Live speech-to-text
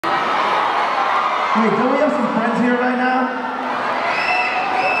Wait, don't we have some friends here right now?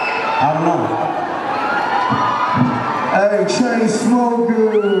 I don't know. Hey,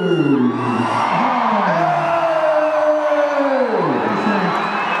 Chainsmokers! Hey!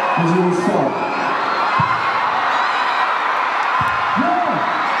 What's up?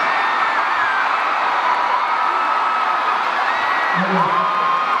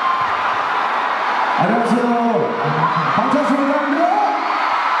 안녕하세요. 방탄소년단입니다.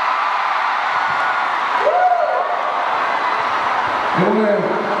 이번에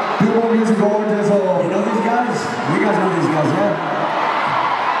빌보드 뮤직 어워드에서 You know these guys? You guys know these guys, yeah?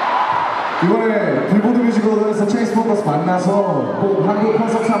 이번에 빌보드 뮤직 어워드에서 체인스모커스 만나서 꼭 한국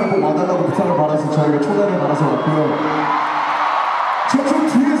콘서트 하면 꼭 와달라고 부탁을 받아서 저희가 초대를 받아서 왔고요. 저쪽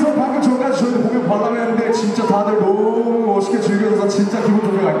뒤에서 방금 전까지 저희도 공연 관람을 했는데 진짜 다들 너무 멋있게 즐겨줘서 진짜 기분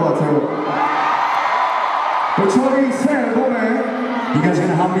좋게 갈 것 같아요. 저희 새 앨범에 You guys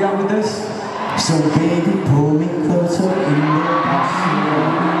gonna help me out with this? So baby, pull me closer in the passion.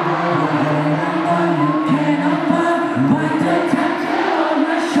 Can I find the tattoo on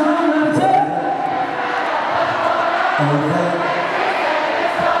my shoulder? Oh, that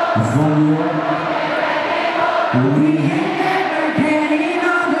from you. We ain't never getting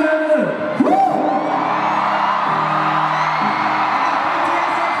over.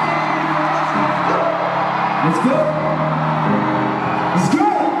 Let's go! Let's go!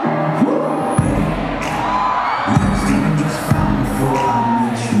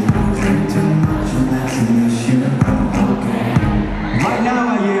 Right now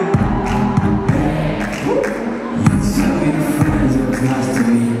I am. You tell your friends it was nice to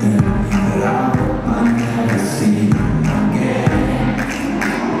meet them, but I hope I never see them again.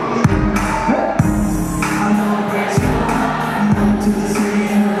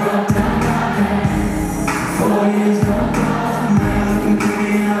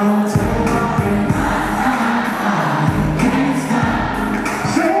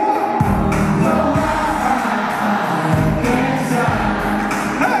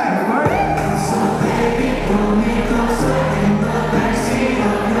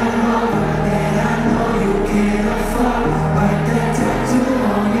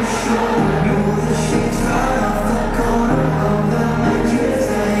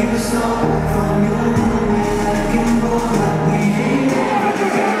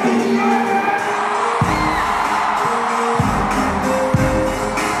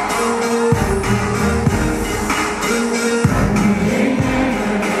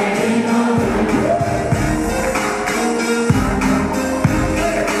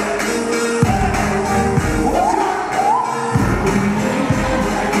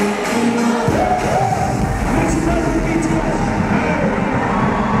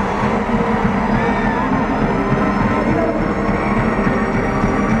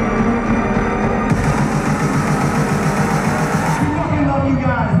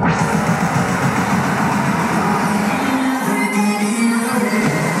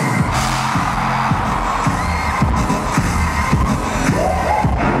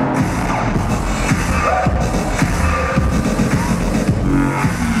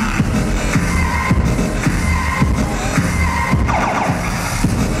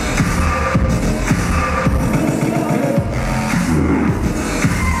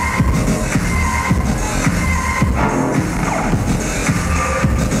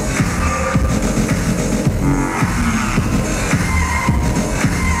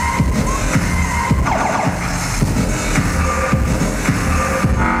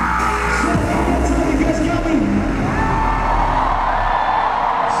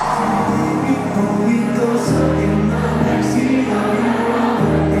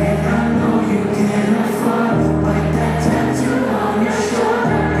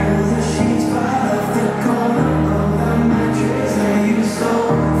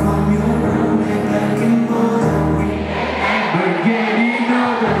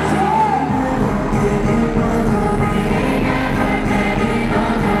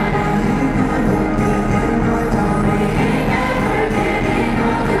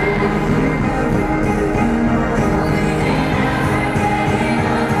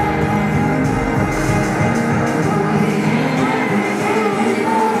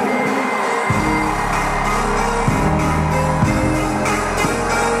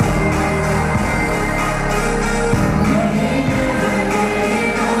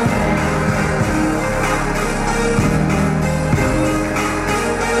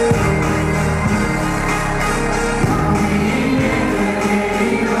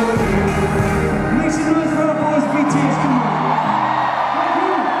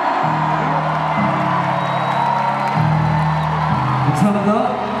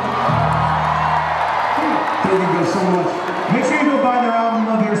 Everything goes so much. Make sure you go buy their album,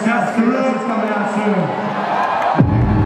 Love Yourself. That's coming out soon.